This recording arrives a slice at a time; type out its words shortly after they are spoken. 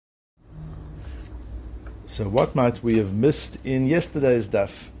So what might we have missed in yesterday's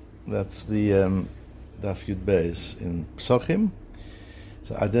daf? That's the daf Yud Beis in Psochim.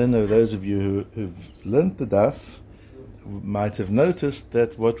 So I don't know, those of you who've learnt the daf might have noticed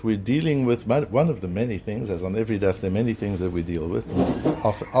that what we're dealing with, one of the many things, as on every daf there are many things that we deal with.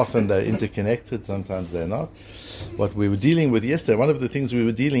 Often they're interconnected, sometimes they're not. What we were dealing with yesterday, one of the things we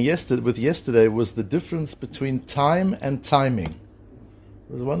were dealing with yesterday was the difference between time and timing.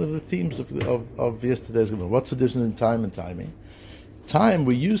 It was one of the themes of yesterday's Gemara. What's the difference in time and timing? Time,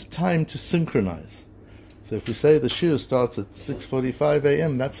 we use time to synchronize. So if we say the shiur starts at 6:45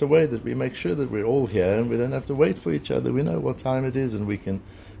 a.m., that's a way that we make sure that we're all here and we don't have to wait for each other. We know what time it is and we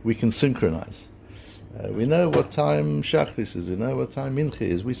can synchronize. We know what time Shachris is. We know what time Mincha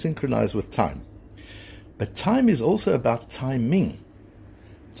is. We synchronize with time. But time is also about timing.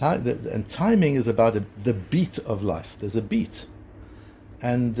 And timing is about the beat of life. There's a beat.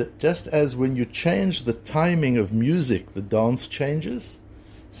 And just as when you change the timing of music, the dance changes,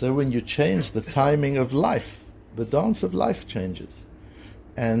 so when you change the timing of life, the dance of life changes.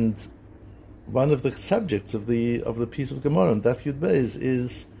 And one of the subjects of the piece of Gemara on Daf Yud Beis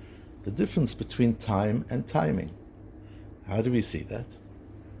is the difference between time and timing. How do we see that?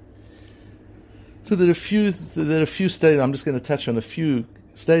 So there are a few statements. I'm just going to touch on a few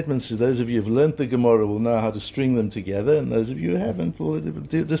statements. Those of you who have learnt the Gemara will know how to string them together, and those of you who haven't will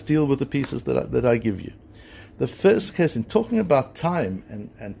just deal with the pieces that I give you. The first case, in talking about time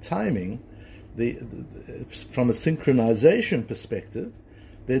and timing, from a synchronization perspective,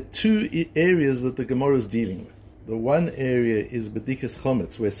 there are two areas that the Gemara is dealing with. The one area is Bedikas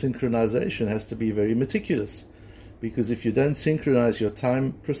Chometz, where synchronization has to be very meticulous. Because if you don't synchronize your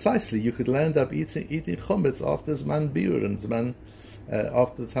time precisely, you could land up eating Chometz after Zman Biur and Zman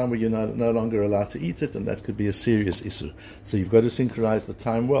after the time where you're no longer allowed to eat it, and that could be a serious issue. So you've got to synchronize the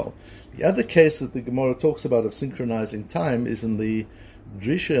time well. The other case that the Gemara talks about of synchronizing time is in the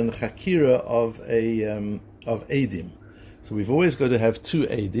Drisha and Chakira of Eidim. So we've always got to have two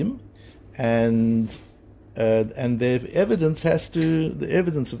Eidim, and the evidence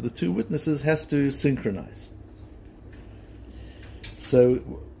of the two witnesses has to synchronize. So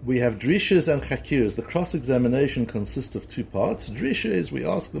we have drishas and chakiras. The cross-examination consists of two parts. Drisha is we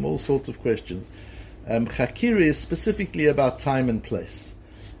ask them all sorts of questions. Chakira is specifically about time and place.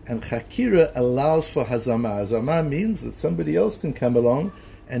 And chakira allows for hazama. Hazama means that somebody else can come along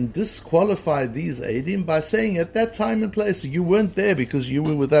and disqualify these eidim by saying at that time and place you weren't there because you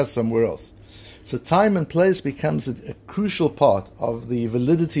were with us somewhere else. So time and place becomes a crucial part of the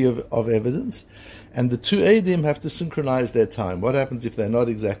validity of evidence. And the two eidim have to synchronize their time. What happens if they're not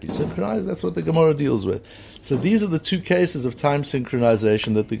exactly synchronized? That's what the Gemara deals with. So these are the two cases of time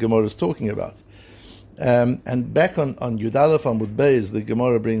synchronization that the Gemara is talking about. And back on Yud Aleph Amud Beis, the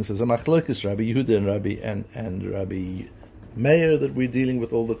Gemara brings as a machlokes Rabbi Yehuda and Rabbi Meir that we're dealing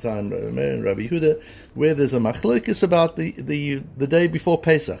with all the time, Rabbi Meir and Rabbi Yehuda, where there's a machlokes about the day before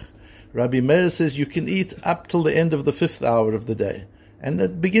Pesach. Rabbi Meir says you can eat up till the end of the 5th hour of the day. And the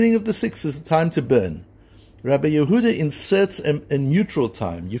beginning of the 6th is the time to burn. Rabbi Yehuda inserts a neutral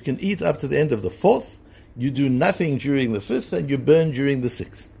time. You can eat up to the end of the 4th, you do nothing during the 5th, and you burn during the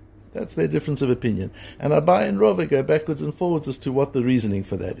 6th. That's their difference of opinion. And Abai and Rava go backwards and forwards as to what the reasoning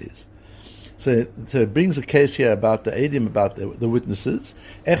for that is. So it brings a case here about the Eidim, about the witnesses.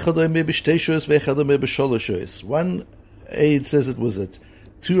 One Eid says it was at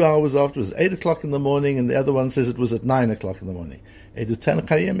 2 hours after, it was 8 o'clock in the morning, and the other one says it was at 9 o'clock in the morning. Edutan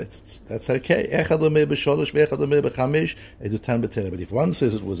Chayemet. That's okay. But if one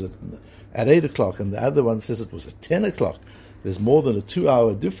says it was at 8 o'clock and the other one says it was at 10 o'clock, there's more than a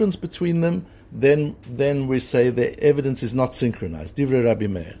 2-hour difference between them, then we say the evidence is not synchronized. Divrei Rabbi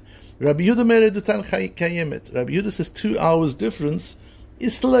Meir. Rabbi Yehuda Meir Edutan Chayemet. Rabbi Yehuda says 2 hours difference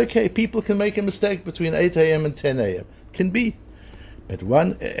is still okay. People can make a mistake between 8 a.m. and 10 a.m. Can be. But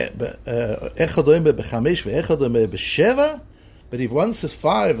but if one says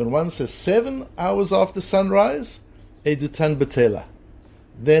 5 and one says 7 hours after sunrise, edutan betela,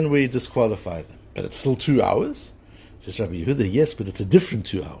 then we disqualify them. But it's still 2 hours. Says Rabbi Yehuda, yes, but it's a different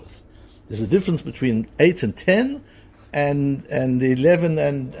 2 hours. There's a difference between 8 and 10 and 11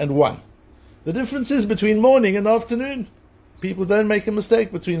 and 1. The difference is between morning and afternoon. People don't make a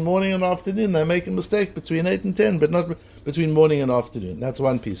mistake between morning and afternoon. They make a mistake between 8 and 10, but not between morning and afternoon. That's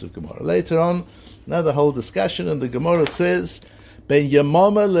one piece of Gemara. Later on, another whole discussion, and the Gemara says, Ben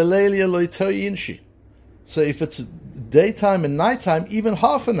Yamama Lelelia Loitoyinshi. So if it's daytime and nighttime, even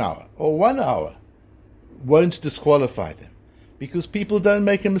half an hour or 1 hour won't disqualify them. because people don't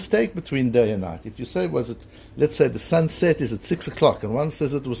make a mistake between day and night. If you say, let's say the sunset is at 6 o'clock, and one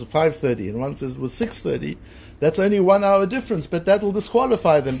says it was 5:30, and one says it was 6:30, that's only 1 hour difference, but that will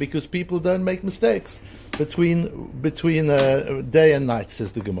disqualify them because people don't make mistakes between day and night,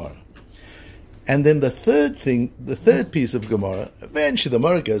 says the Gemara. And then the third piece of Gemara, eventually the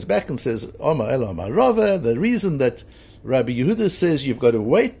Gemara goes back and says, Omar El Omar Rava, the reason that Rabbi Yehuda says you've got to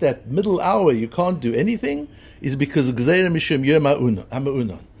wait that middle hour, you can't do anything, is because Gzeira Mishum Yom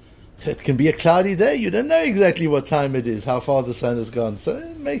HaMa'unon. It can be a cloudy day, you don't know exactly what time it is, how far the sun has gone, so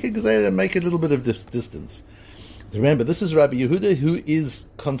make a Gzeira, make a little bit of distance. Remember, this is Rabbi Yehuda, who is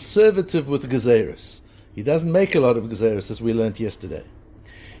conservative with Gezeiros. He doesn't make a lot of Gezeiros, as we learned yesterday.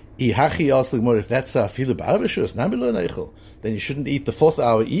 Ihachi asked the Gemara, if that's Afilu Ba'arvashus, Namilo Neichel, then you shouldn't eat the 4th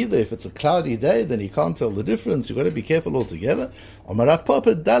hour either. If it's a cloudy day, then you can't tell the difference. You've got to be careful altogether. Omarav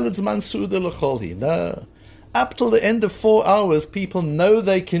Papa, Dalit Zman Suda L'cholhi. No. Up till the end of 4 hours, people know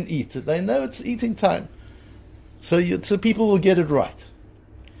they can eat. They know it's eating time. So people will get it right.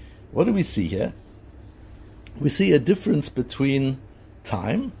 What do we see here? We see a difference between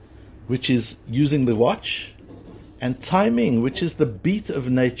time, which is using the watch, and timing, which is the beat of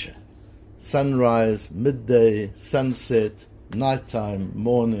nature. Sunrise, midday, sunset, nighttime,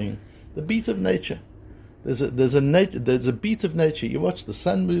 morning, the beat of nature. There's a beat of nature. You watch the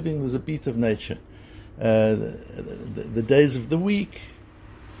sun moving, there's a beat of nature. The days of the week,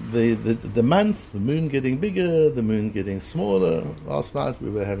 the month, the moon getting bigger, the moon getting smaller. Last night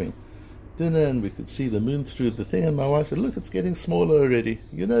we were having dinner and we could see the moon through the thing, and my wife said, look, it's getting smaller already.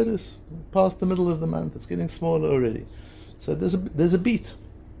 You notice, past the middle of the month, it's getting smaller already. So there's a beat.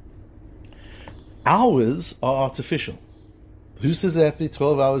 Hours are artificial. Who says there have to be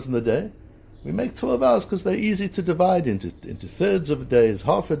 12 hours in the day? We make 12 hours because they're easy to divide into thirds of days,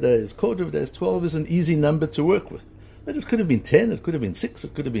 half a days, quarter of days. 12 is an easy number to work with. But it could have been 10, it could have been 6,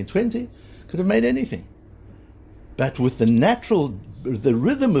 it could have been 20, could have made anything. But with the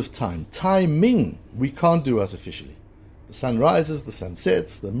rhythm of time, timing, we can't do artificially. The sun rises, the sun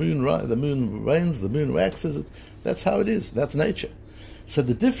sets, the moon wanes, the moon waxes. That's how it is. That's nature. So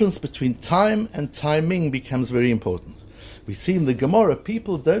the difference between time and timing becomes very important. We see in the Gemara,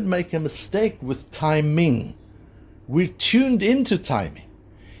 people don't make a mistake with timing. We're tuned into timing.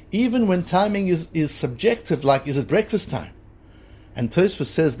 Even when timing is subjective, like is it breakfast time? And Tosfos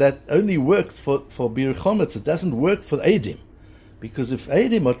says that only works for Bir Chometz. It doesn't work for Eidim. Because if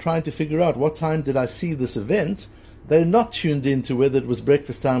Eidim are trying to figure out what time did I see this event, they're not tuned into whether it was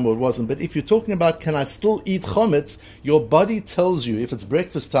breakfast time or it wasn't. But if you're talking about can I still eat Chometz, your body tells you if it's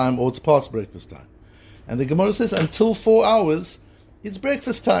breakfast time or it's past breakfast time. And the Gemara says until 4 hours, it's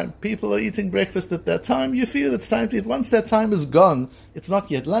breakfast time. People are eating breakfast at that time. You feel it's time to eat. Once that time is gone, it's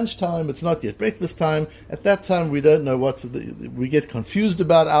not yet lunchtime, it's not yet breakfast time. At that time, we don't know we get confused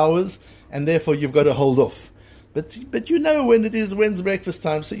about hours, and therefore you've got to hold off. But you know when's breakfast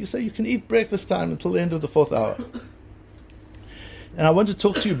time, so you say you can eat breakfast time until the end of the 4th hour. And I want to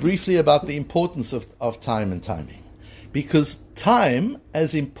talk to you briefly about the importance of time and timing. Because time,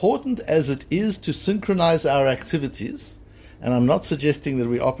 as important as it is to synchronize our activities, and I'm not suggesting that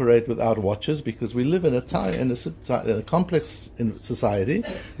we operate without watches, because we live in a complex society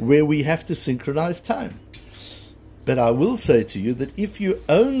where we have to synchronize time. But I will say to you that if you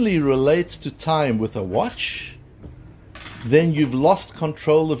only relate to time with a watch, then you've lost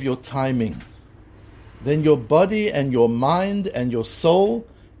control of your timing. Then your body and your mind and your soul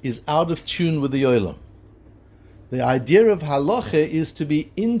is out of tune with the Olam. The idea of halacha is to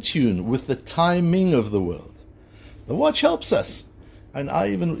be in tune with the timing of the world. The watch helps us. And I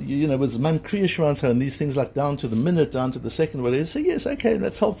even, with Man Kriya Shvansa and these things like down to the minute, down to the second, where they say, yes, okay,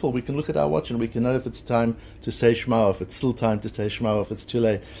 that's helpful. We can look at our watch and we can know if it's time to say Shema, if it's still time to say Shema, if it's too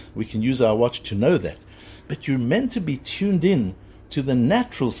late. We can use our watch to know that. But you're meant to be tuned in to the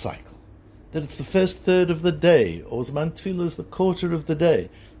natural cycle, that it's the first third of the day, or Zman Tefillah is the quarter of the day.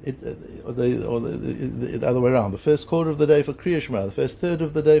 Or the other way around, the first quarter of the day for Kriya Shema, the first third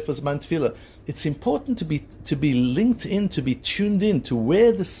of the day for Zman Tefillah. It's important to be linked in, to be tuned in to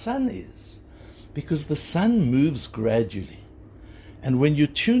where the sun is, because the sun moves gradually. And when you're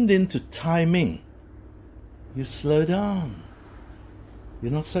tuned into timing, you slow down.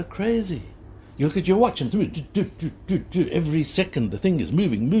 You're not so crazy. You look at your watch and every second the thing is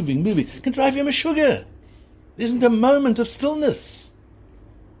moving. It can drive you a sugar. There isn't a moment of stillness.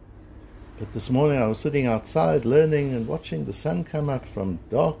 But this morning I was sitting outside learning and watching the sun come up from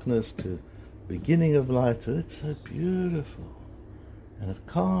darkness to beginning of light. It's so beautiful. And it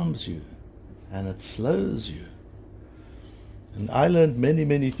calms you. And it slows you. And I learned many,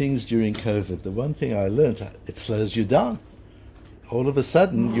 many things during COVID. The one thing I learned, it slows you down. all of a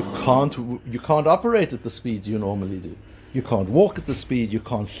sudden you can't operate at the speed you normally do. You can't walk at the speed, you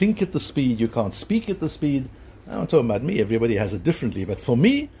can't think at the speed, you can't speak at the speed. I'm not talking about me, everybody has it differently. But for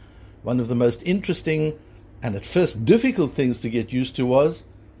me, one of the most interesting and at first difficult things to get used to was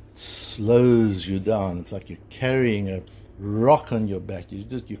it slows you down. It's like you're carrying a rock on your back.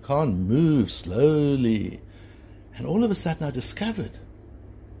 You can't move slowly. And all of a sudden I discovered,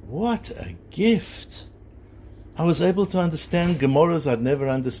 what a gift. I was able to understand Gemaras I'd never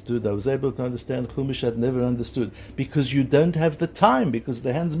understood. I was able to understand Chumash I'd never understood. Because you don't have the time, because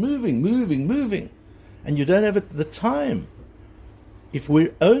the hand's moving. And you don't have the time. If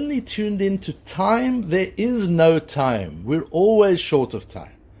we're only tuned into time, there is no time. We're always short of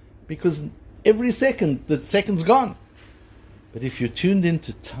time. Because every second, the second's gone. But if you're tuned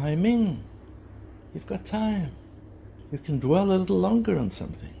into timing, you've got time. You can dwell a little longer on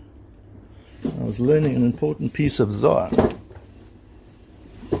something. I was learning an important piece of Zohar.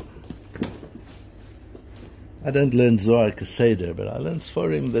 I don't learn Zohar Keseder, but I learn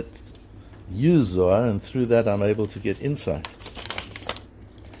Sforim that use Zohar, and through that I'm able to get insight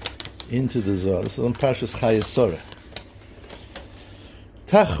into the Zohar. This is on Parshas Chayei Sorah.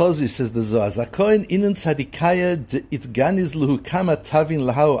 Tachozi, says the Zohar, Zakoin inun tzadikaya itganiz luhu kama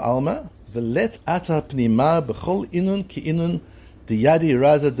tavin lahau alma, velet ata pnima b'chol inun ki inun diyadi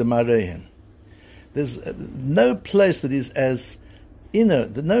raza demarehen. There's no place that is as inner,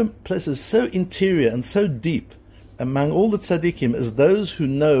 no place is so interior and so deep among all the tzaddikim as those who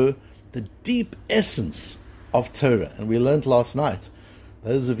know the deep essence of Torah. And we learned last night,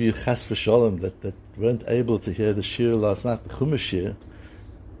 those of you chas v'sholom that weren't able to hear the shir last night, the Chumash shir,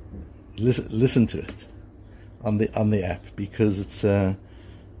 listen to it on the app, because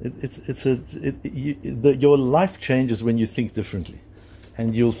your life changes when you think differently.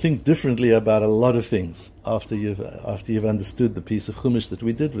 And you'll think differently about a lot of things after you've understood the piece of Chumash that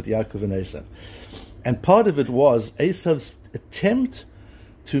we did with Yaakov and Esav. And part of it was Esav's attempt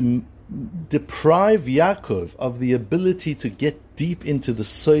to deprive Yaakov of the ability to get deep into the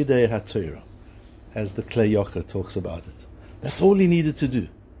Soidei HaTorah, as the Klei Yocha talks about it. That's all he needed to do.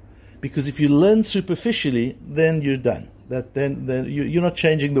 Because if you learn superficially, then you're done. Then you're not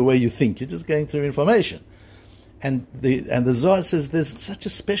changing the way you think. You're just going through information. And the Zohar says there's such a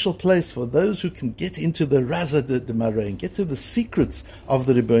special place for those who can get into the Raza de Marei and get to the secrets of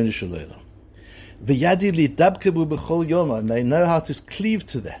the Ribono Shel Olam. V'yadi lidabkebu b'chol yoma, and they know how to cleave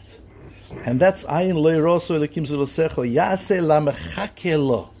to that. And that's ayin lo yiroso elokim zelosecho yaseh la mechake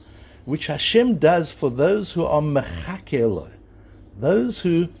lo, which Hashem does for those who are mechake lo. Those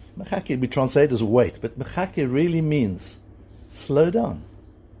who, mechake we translate as wait, but mechake really means slow down.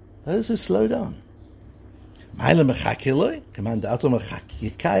 Those who slow down. The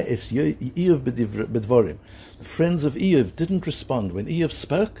friends of Eov didn't respond. When Eov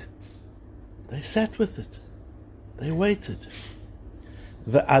spoke, they sat with it. They waited.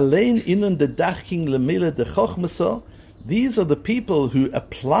 These are the people who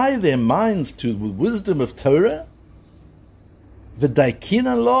apply their minds to the wisdom of Torah,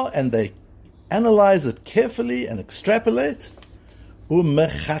 and they analyze it carefully and extrapolate. And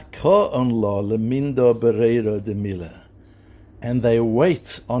they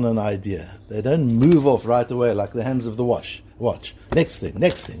wait on an idea. They don't move off right away like the hands of the watch. Next thing,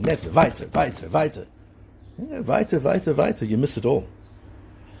 weiter. Weiter. You miss it all.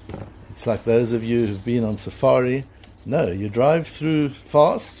 It's like those of you who've been on safari. No, you drive through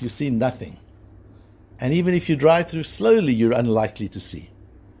fast, you see nothing. And even if you drive through slowly, you're unlikely to see.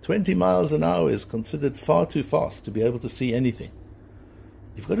 20 miles an hour is considered far too fast to be able to see anything.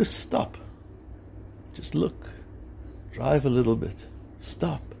 You've got to stop. Just look. Drive a little bit.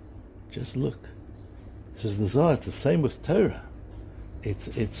 Stop. Just look. It says the Zohar, it's the same with Torah. It's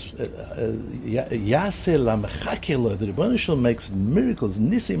Yaseh lamechakelo. The Ribono Shel Olam makes miracles,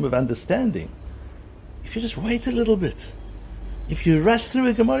 nisim of understanding. If you just wait a little bit. If you rush through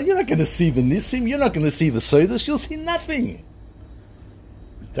a Gemara, you're not going to see the nisim, you're not going to see the sodas, you'll see nothing.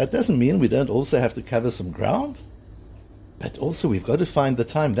 That doesn't mean we don't also have to cover some ground. But also we've got to find the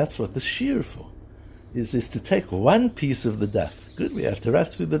time. That's what the shir for. Is to take one piece of the daf. Good, we have to rush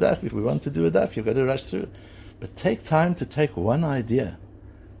through the daf. If we want to do a daf, you've got to rush through it. But take time to take one idea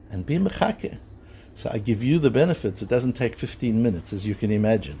and be mechake. So I give you the benefits. It doesn't take 15 minutes, as you can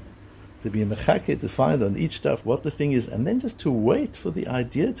imagine. To be mechake, to find on each daf what the thing is, and then just to wait for the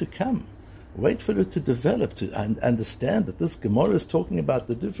idea to come. Wait for it to develop, to understand that this Gemara is talking about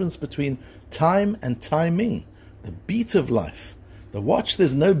the difference between time and timing. The beat of life. The watch,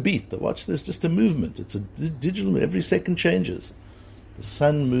 there's no beat. The watch, there's just a movement. It's a digital, every second changes. The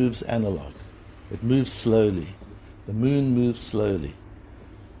sun moves analog. It moves slowly. The moon moves slowly.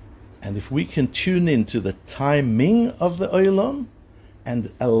 And if we can tune into the timing of the Olam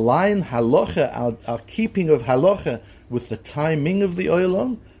and align halacha, our keeping of halacha, with the timing of the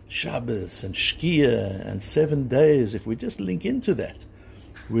Olam, Shabbos and Shkia and 7 days, if we just link into that,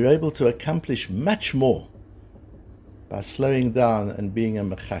 we're able to accomplish much more by slowing down and being a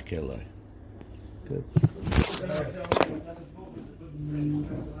mechak eloi. Good.